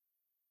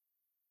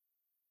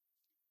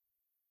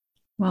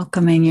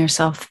Welcoming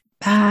yourself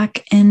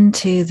back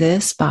into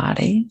this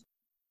body.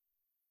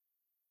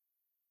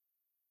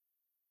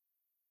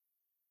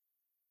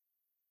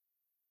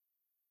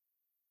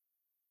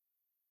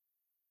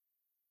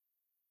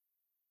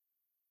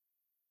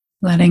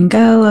 Letting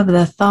go of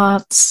the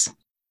thoughts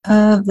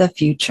of the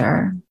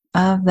future,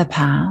 of the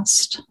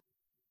past.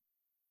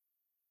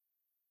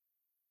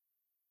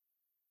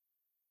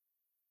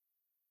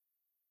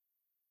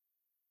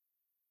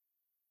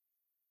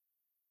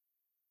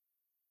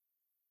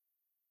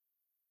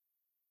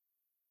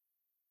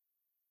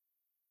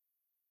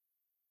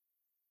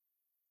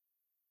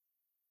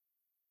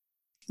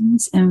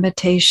 This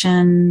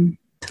invitation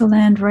to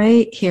land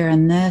right here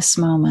in this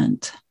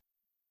moment.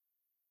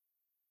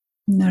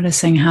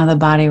 Noticing how the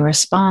body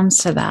responds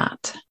to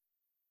that.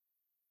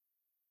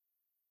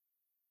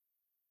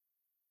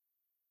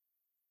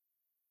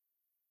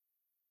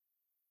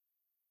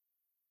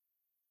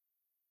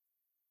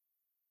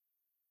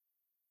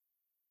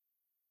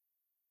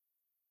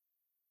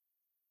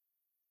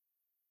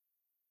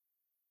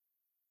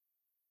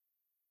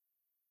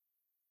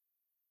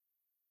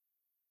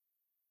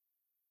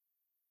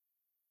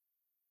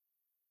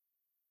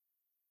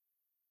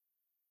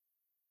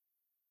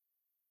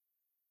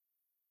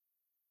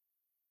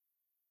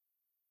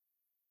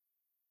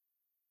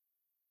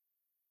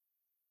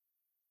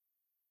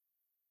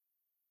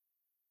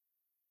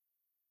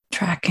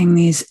 Tracking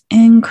these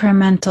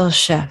incremental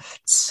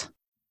shifts.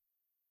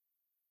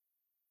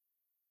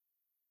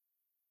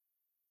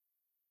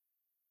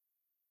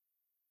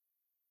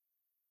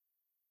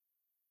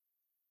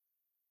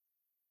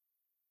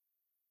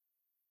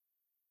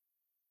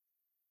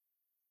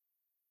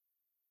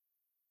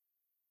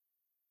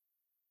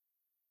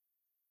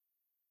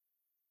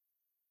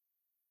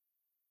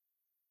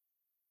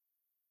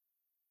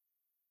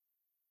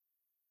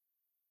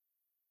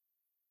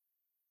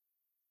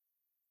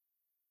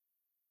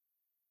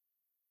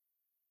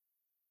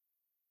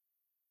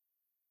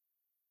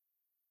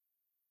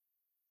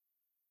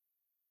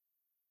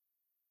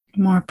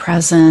 More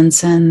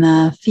presence in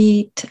the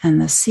feet and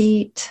the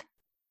seat.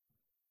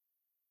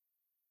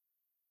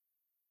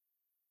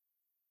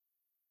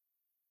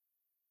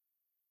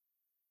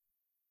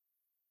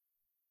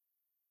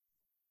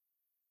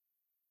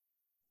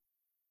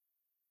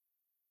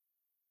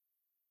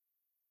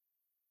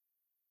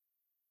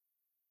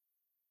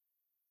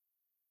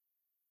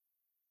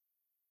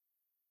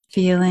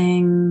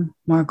 Feeling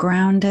more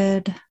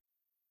grounded.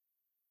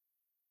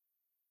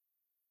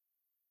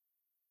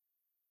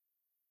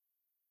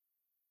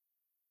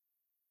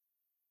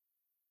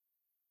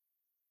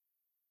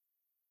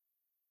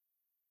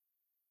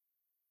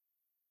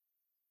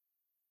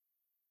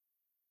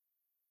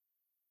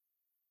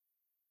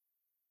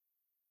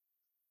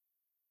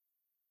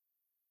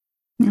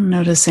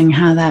 Noticing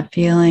how that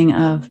feeling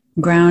of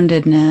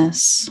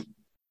groundedness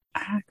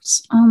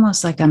acts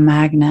almost like a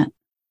magnet,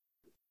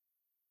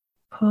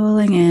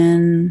 pulling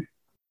in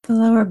the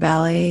lower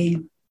belly,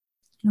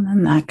 and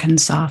then that can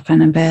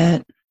soften a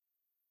bit.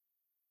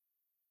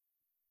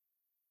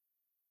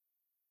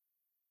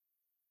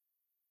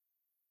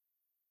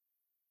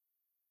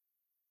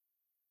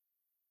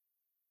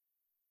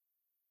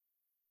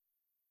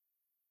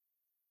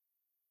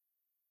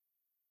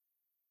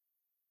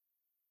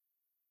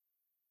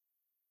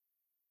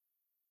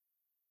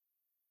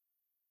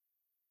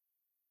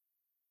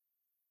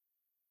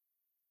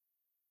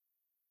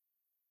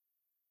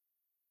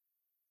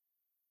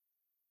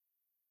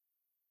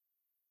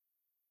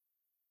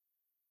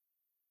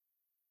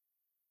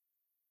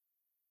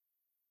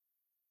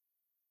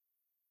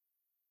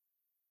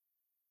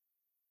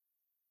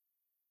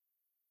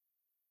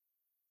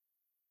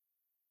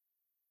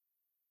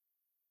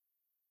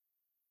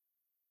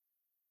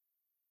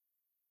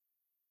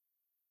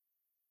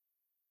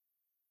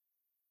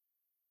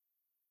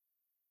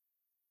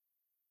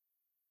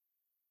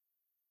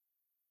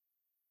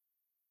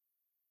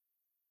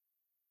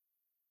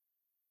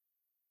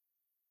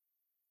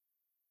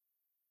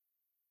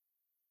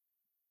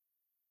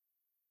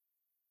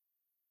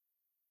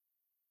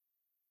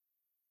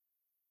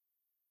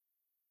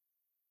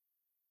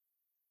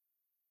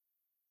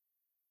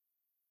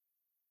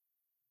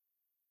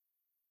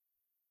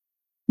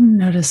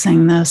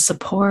 Noticing the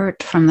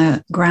support from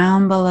the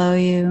ground below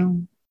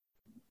you.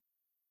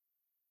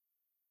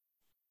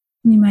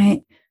 You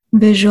might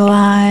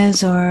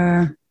visualize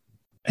or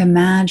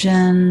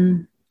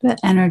imagine the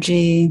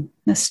energy,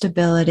 the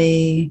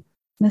stability,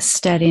 the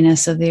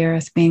steadiness of the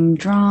earth being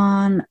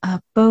drawn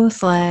up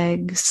both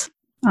legs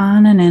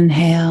on an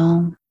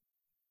inhale.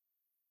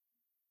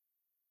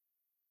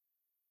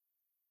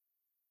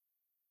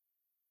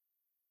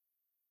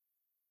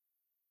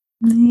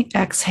 The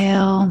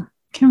exhale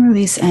can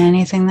release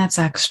anything that's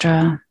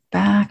extra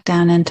back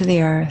down into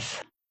the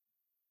earth.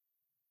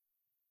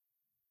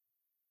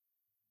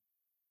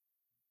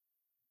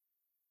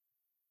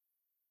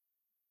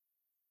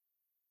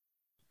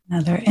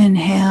 Another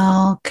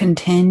inhale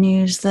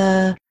continues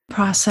the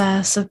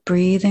process of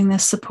breathing the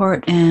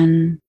support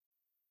in.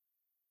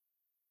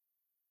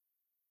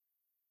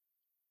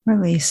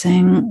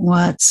 releasing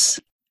what's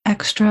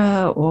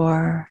extra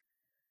or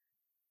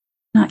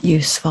not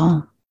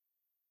useful.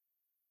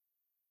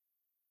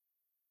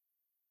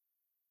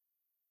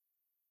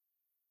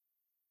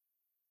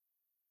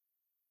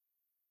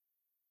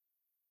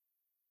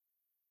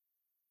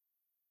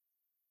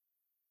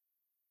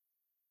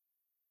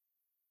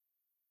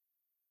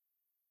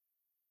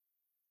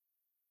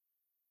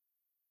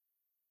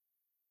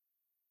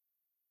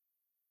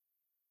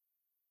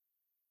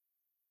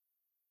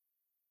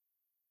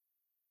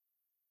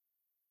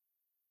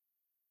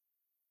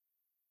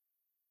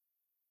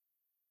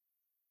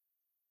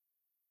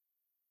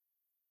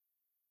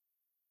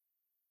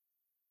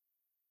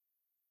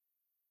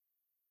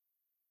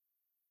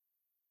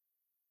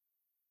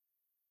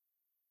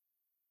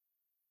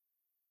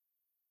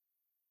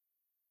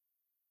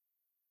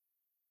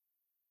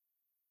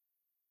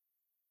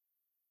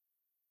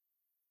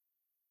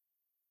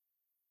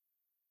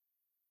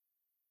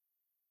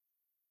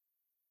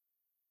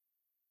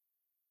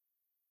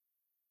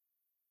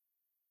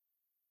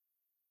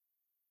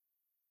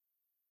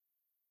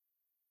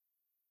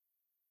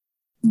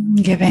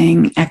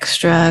 Giving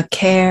extra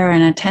care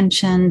and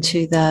attention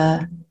to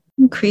the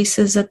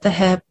creases at the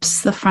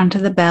hips, the front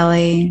of the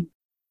belly,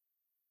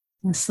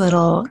 this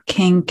little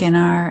kink in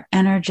our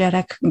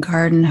energetic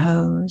garden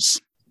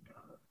hose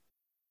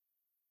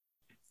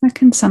that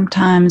can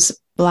sometimes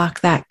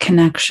block that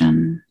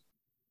connection.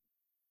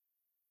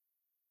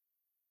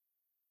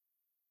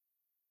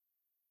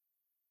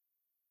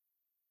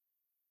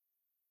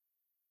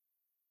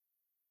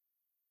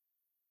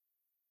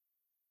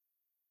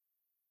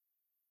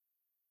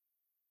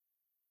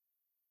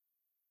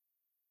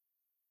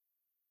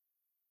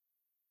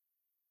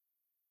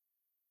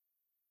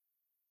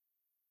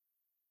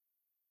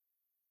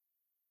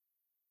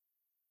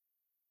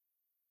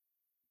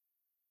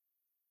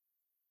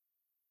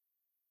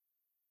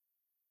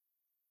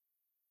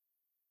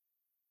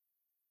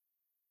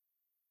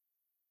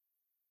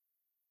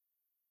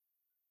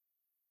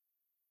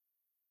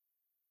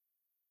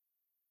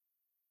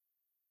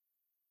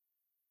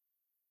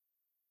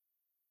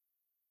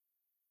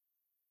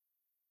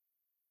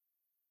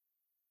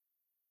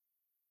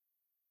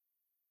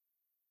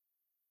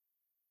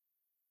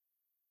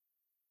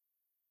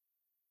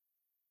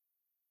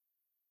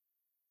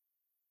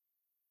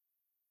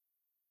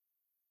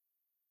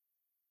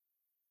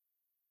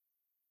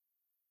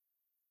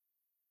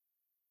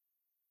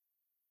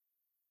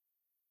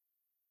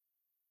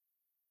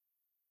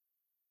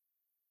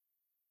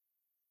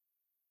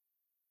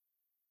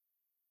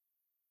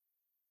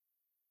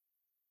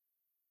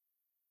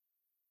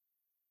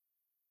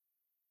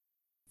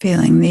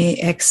 Feeling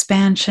the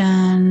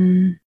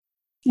expansion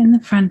in the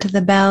front of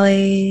the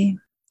belly,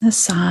 the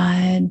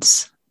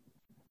sides,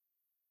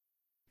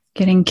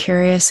 getting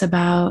curious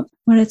about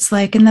what it's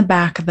like in the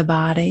back of the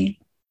body.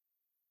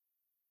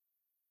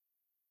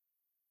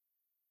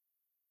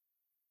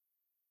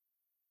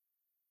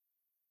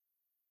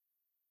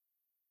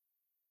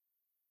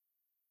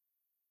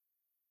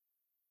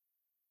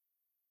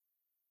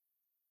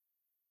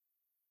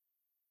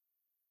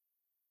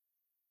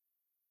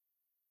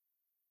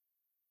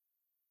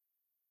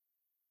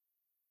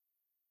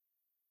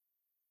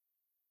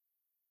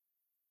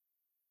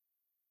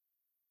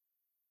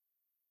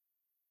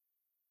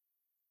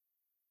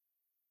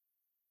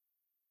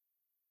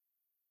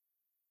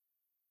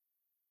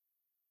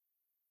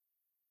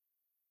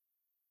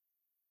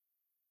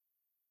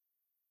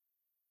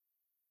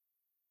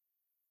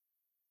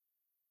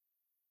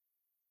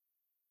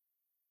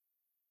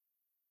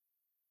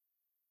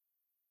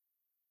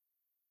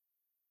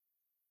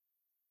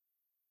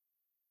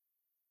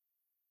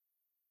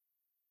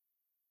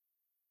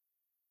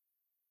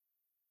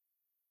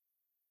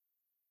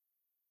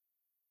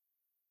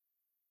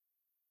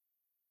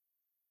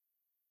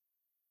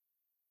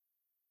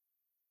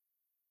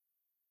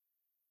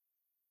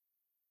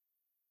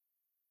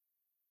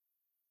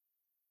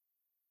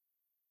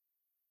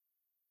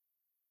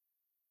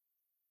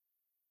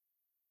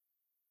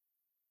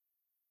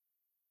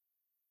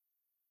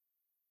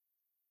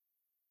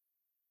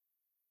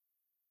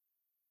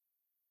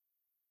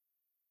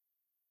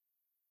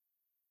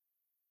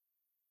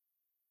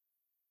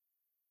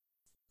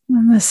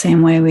 In the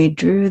same way we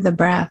drew the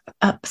breath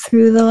up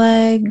through the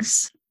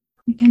legs,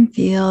 we can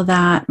feel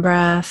that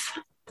breath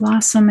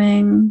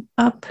blossoming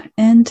up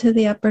into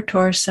the upper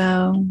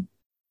torso,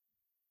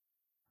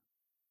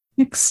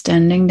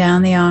 extending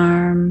down the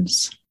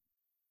arms,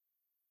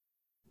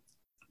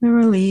 the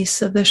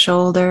release of the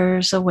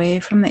shoulders away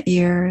from the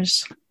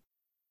ears.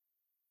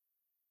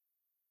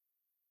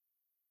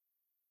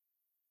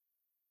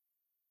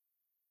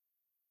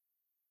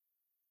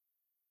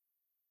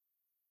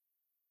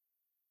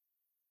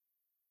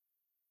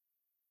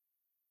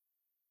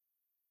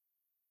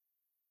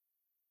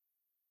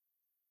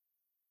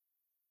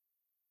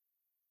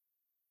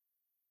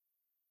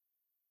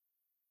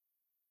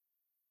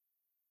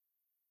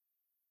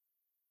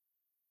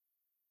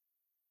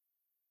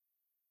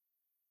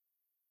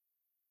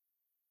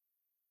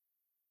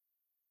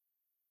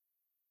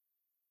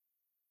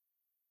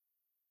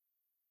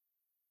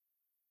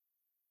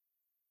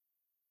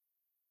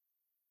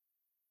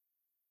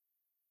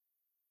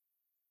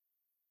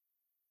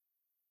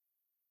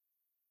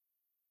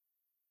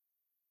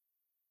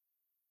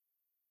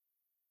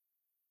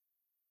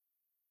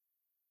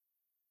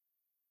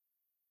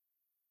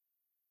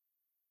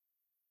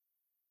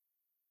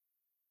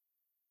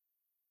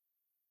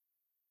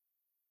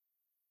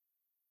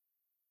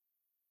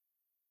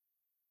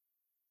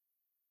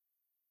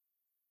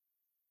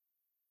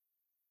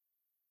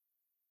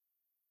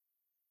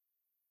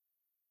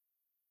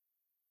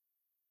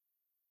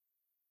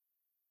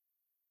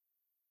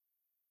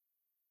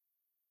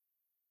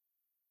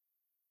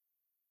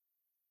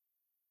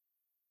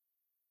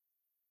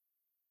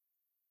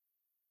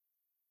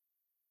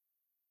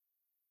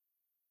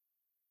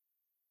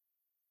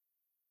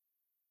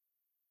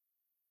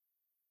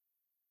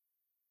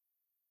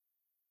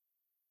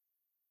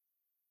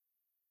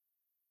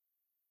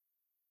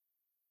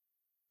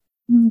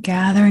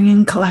 gathering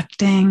and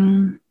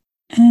collecting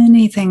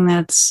anything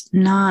that's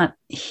not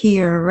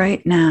here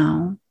right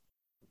now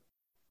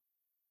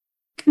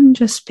can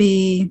just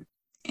be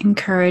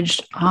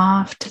encouraged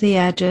off to the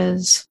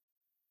edges.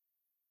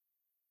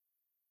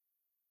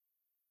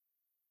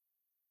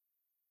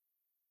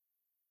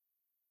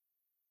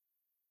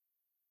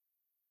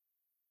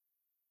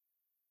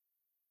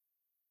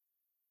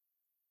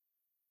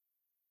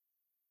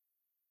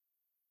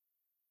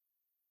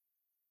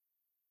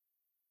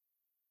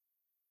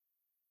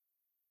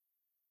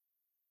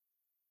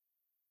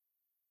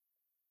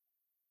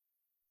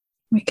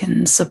 We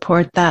can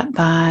support that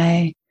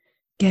by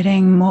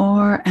getting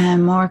more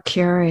and more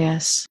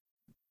curious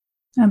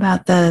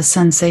about the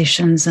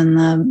sensations in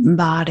the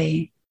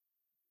body.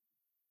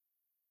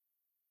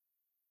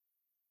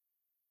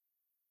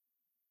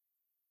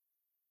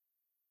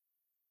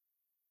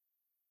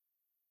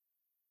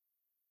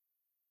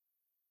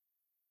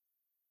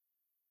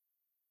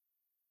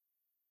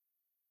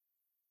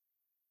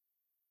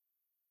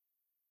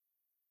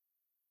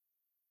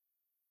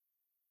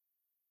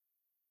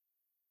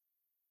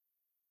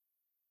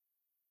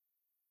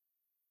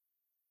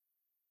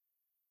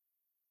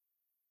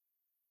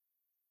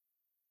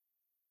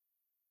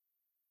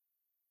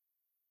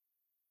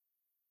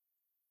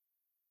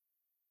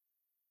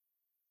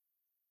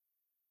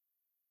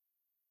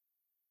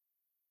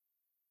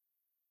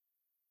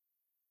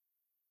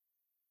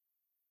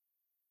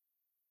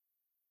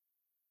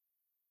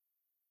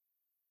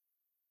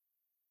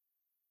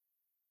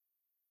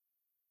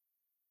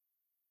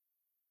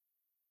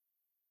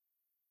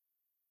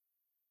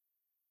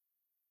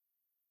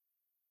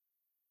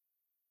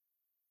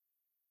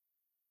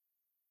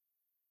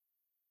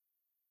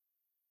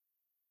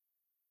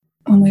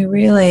 When we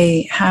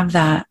really have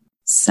that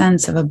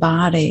sense of a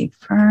body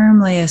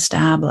firmly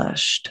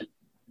established,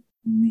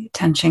 the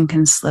attention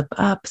can slip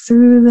up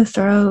through the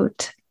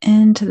throat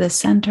into the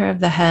center of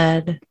the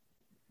head.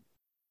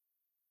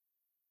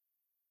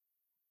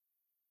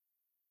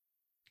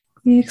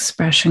 The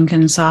expression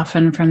can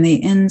soften from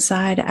the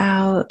inside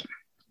out.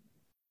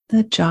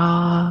 The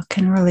jaw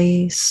can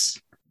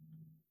release.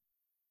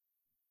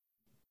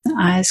 The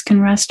eyes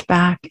can rest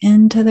back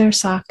into their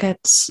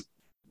sockets.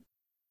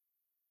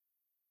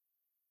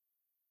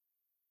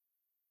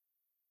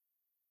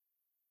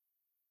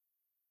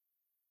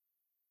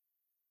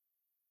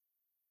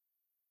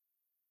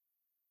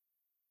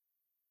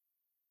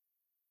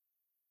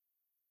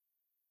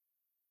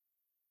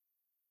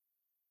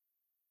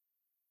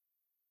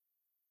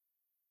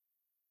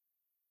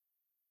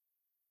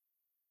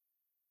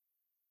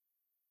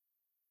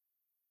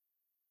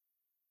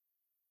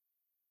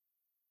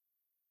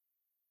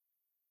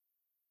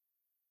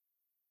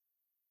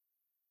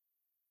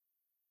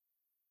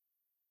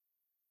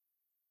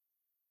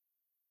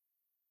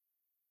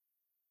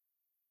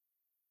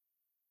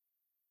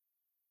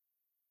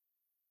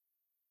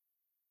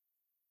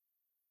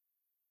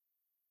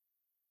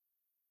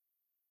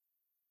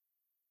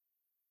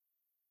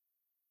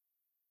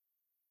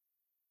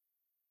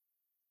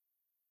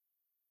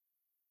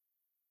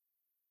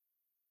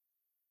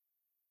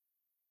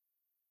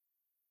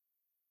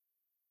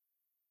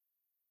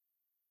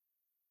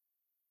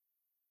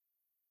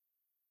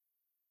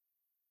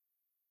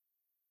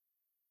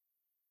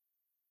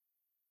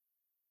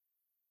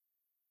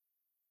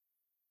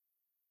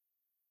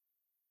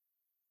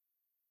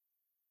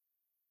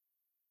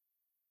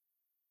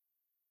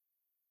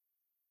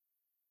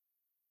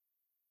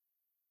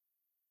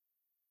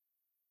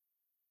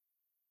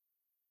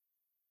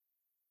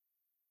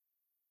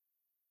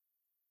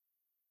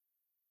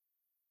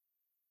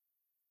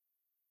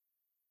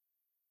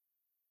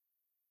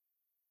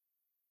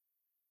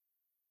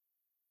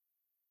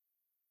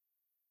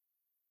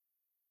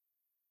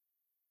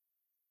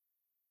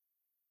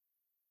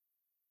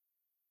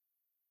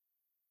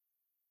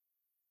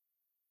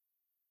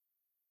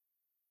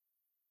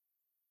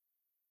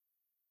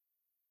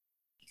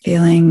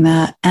 Feeling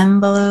the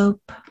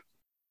envelope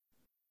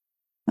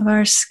of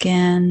our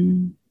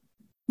skin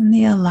and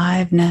the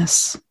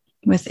aliveness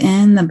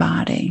within the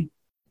body.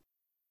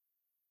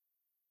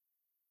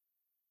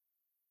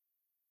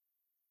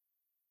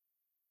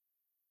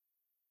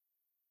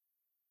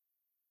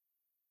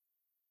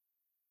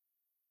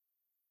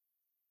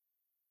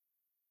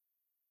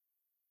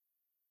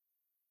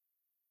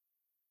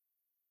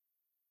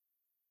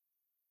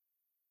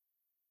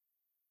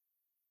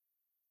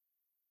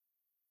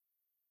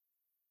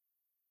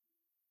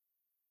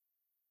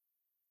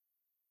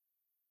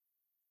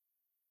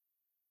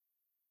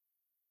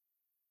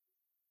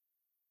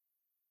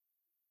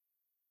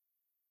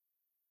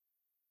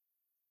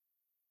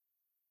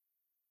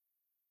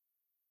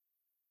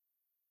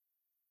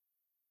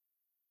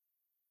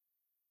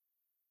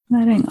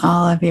 Letting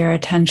all of your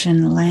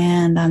attention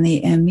land on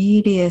the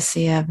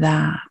immediacy of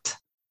that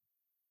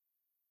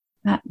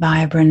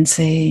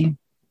vibrancy.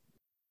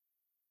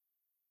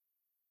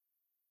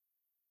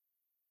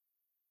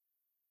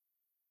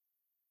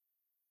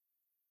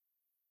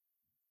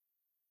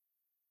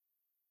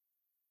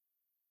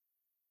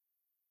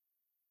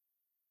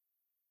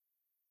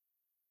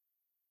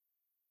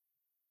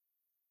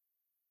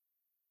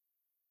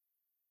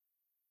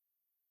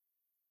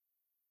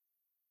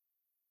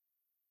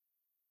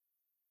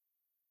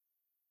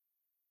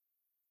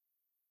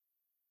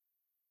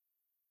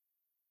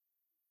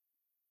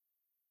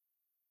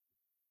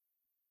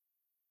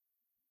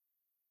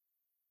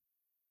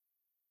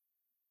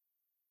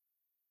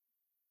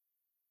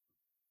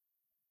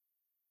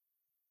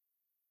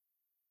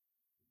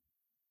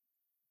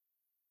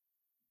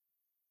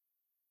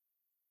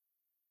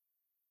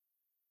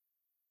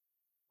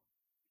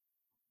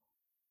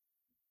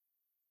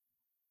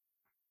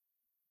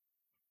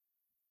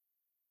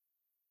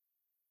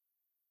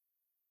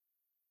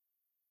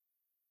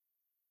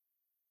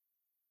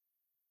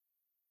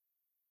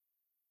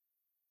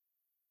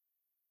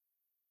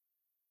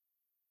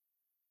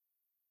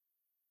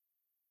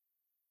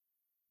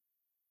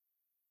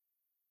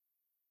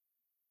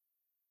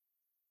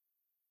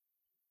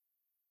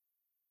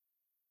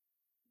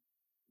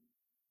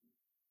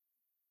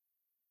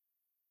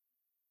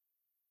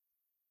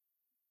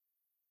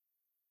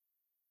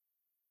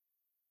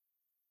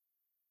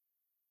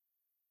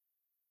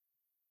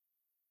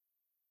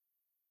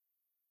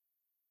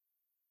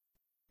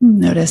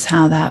 Notice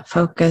how that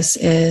focus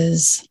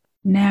is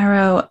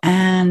narrow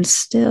and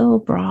still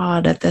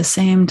broad at the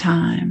same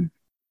time.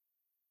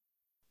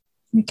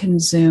 We can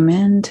zoom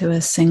in to a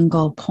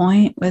single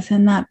point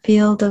within that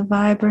field of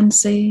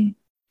vibrancy,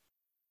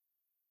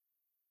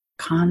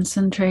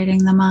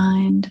 concentrating the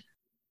mind.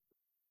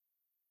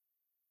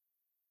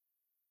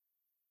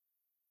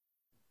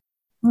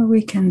 Or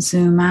we can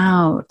zoom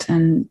out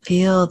and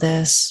feel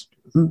this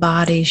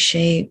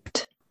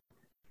body-shaped,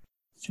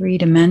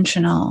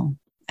 three-dimensional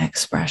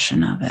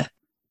expression of it.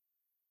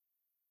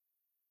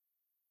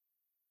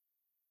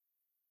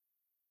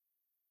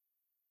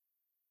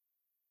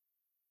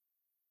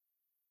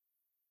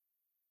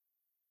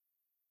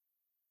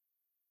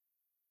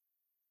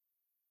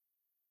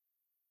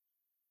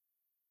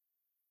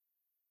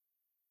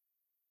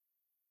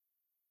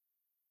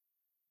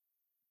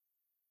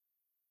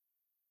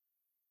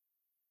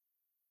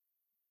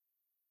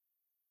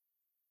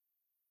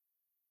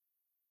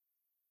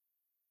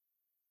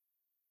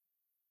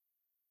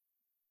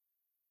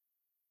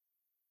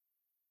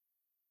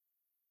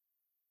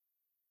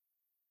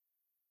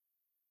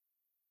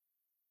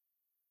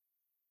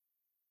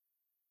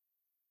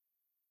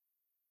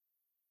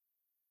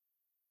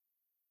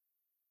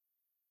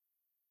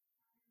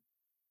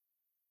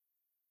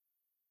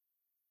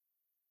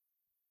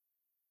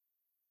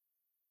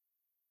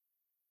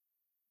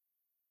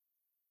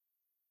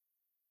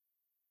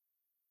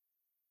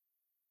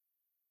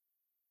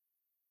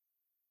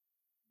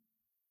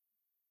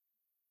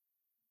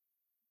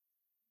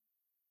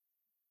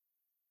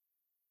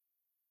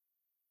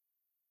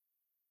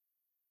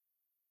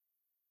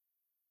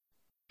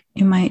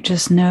 You might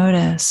just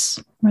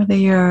notice whether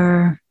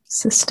your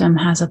system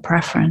has a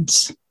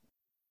preference.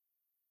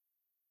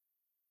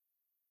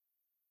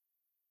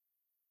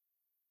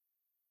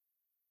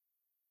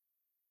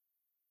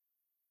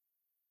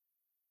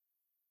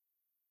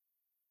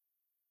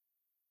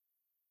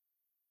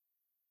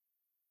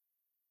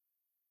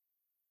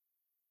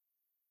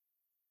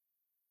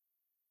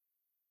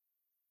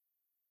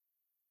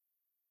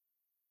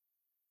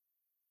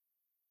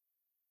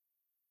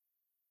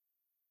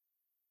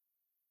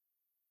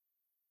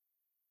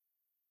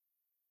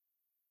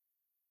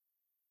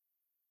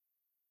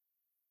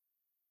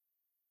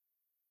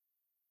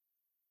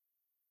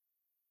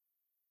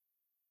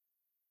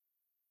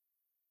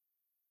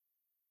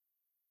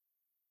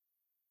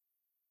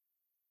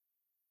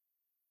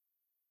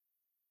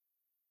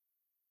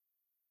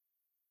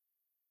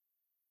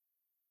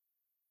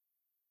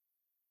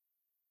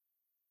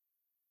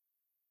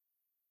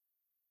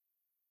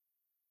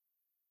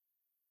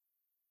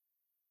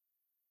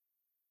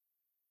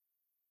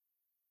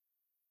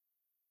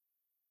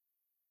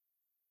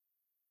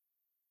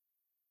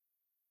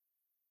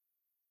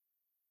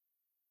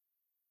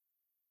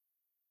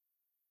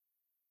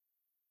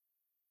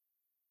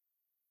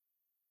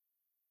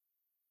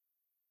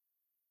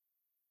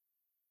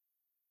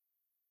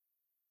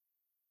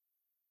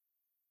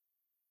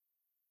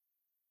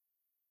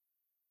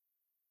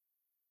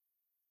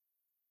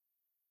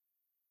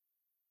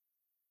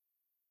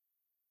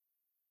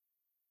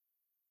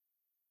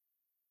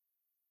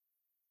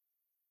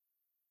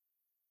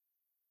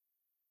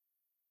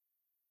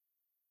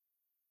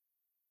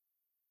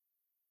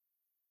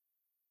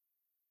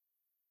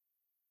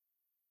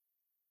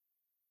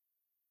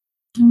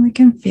 And we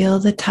can feel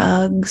the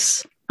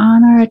tugs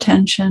on our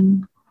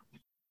attention.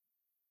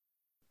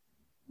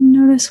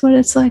 Notice what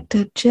it's like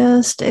to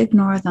just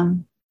ignore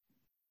them,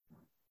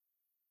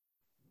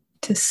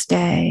 to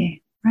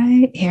stay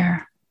right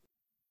here.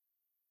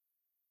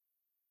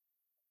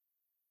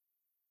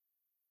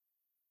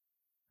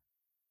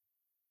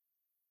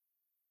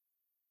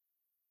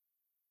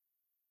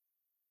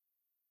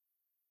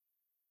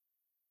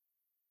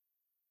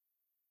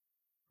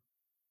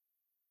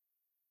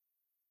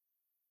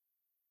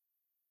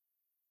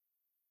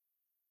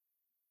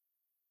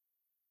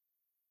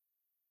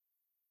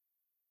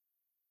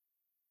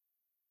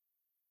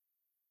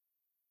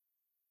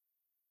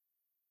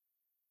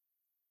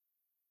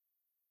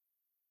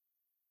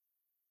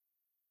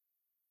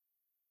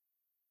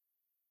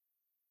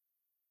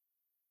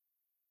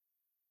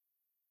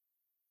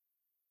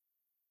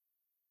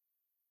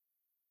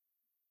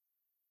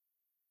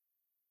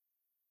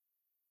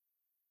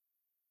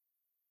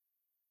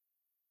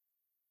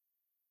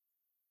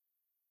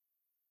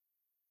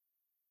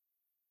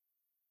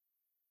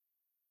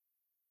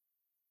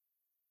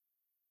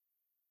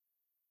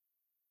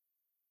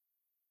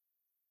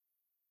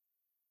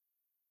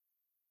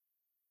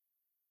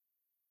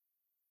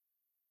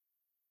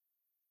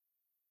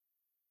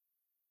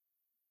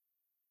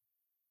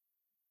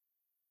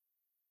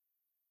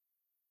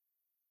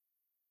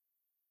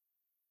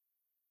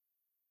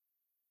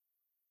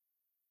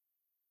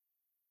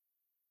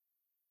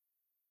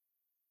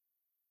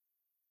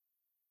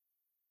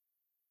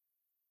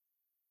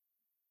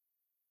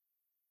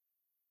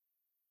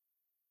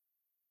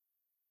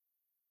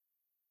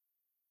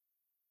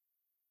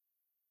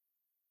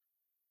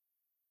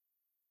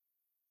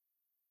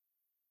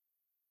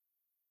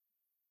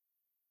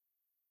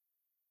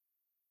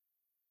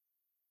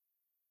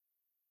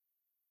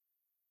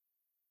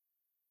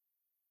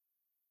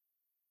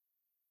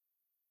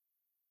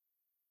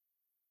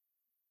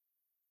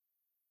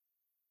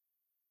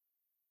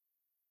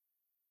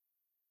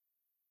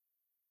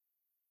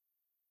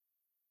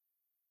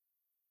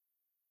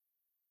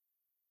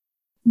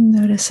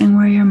 Noticing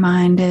where your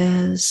mind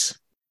is.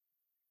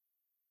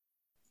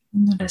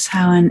 Notice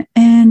how in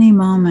any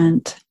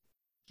moment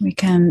we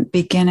can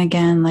begin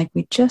again like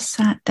we just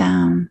sat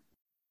down.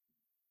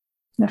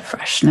 The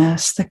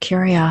freshness, the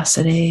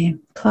curiosity,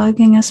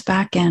 plugging us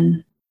back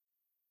in.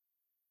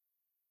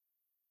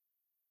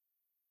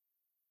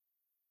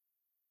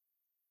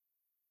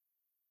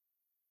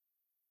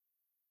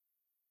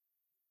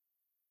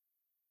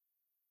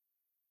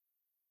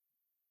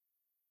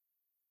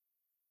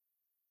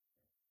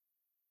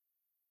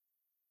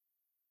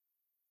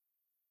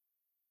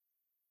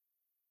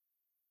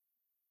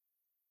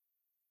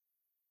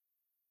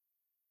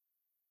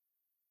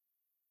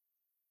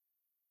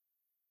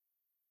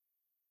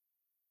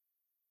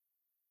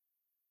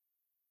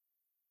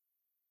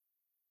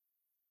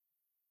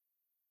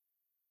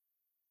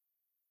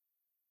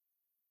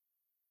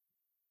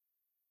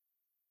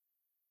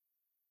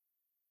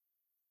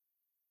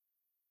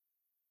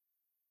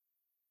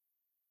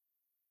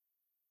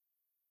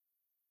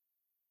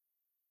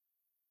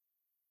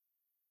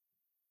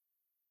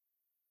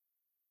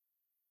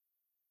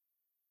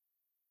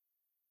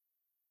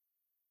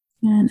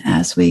 And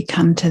as we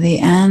come to the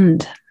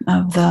end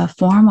of the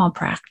formal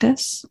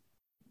practice,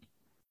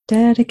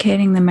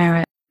 dedicating the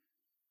merit,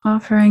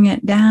 offering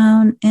it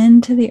down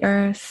into the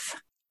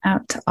earth,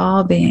 out to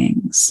all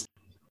beings.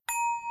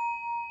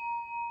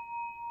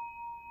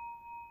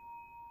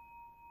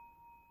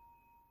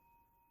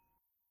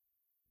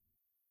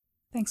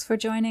 Thanks for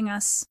joining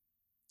us.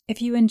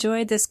 If you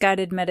enjoyed this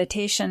guided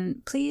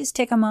meditation, please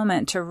take a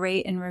moment to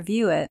rate and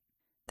review it.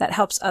 That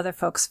helps other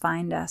folks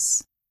find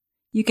us.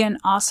 You can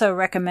also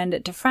recommend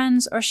it to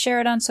friends or share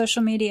it on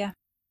social media.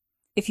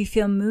 If you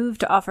feel moved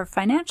to offer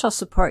financial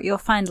support, you'll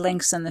find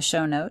links in the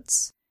show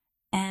notes.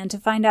 And to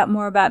find out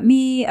more about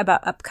me,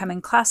 about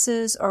upcoming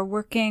classes, or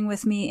working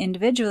with me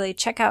individually,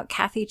 check out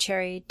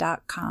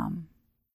kathycherry.com.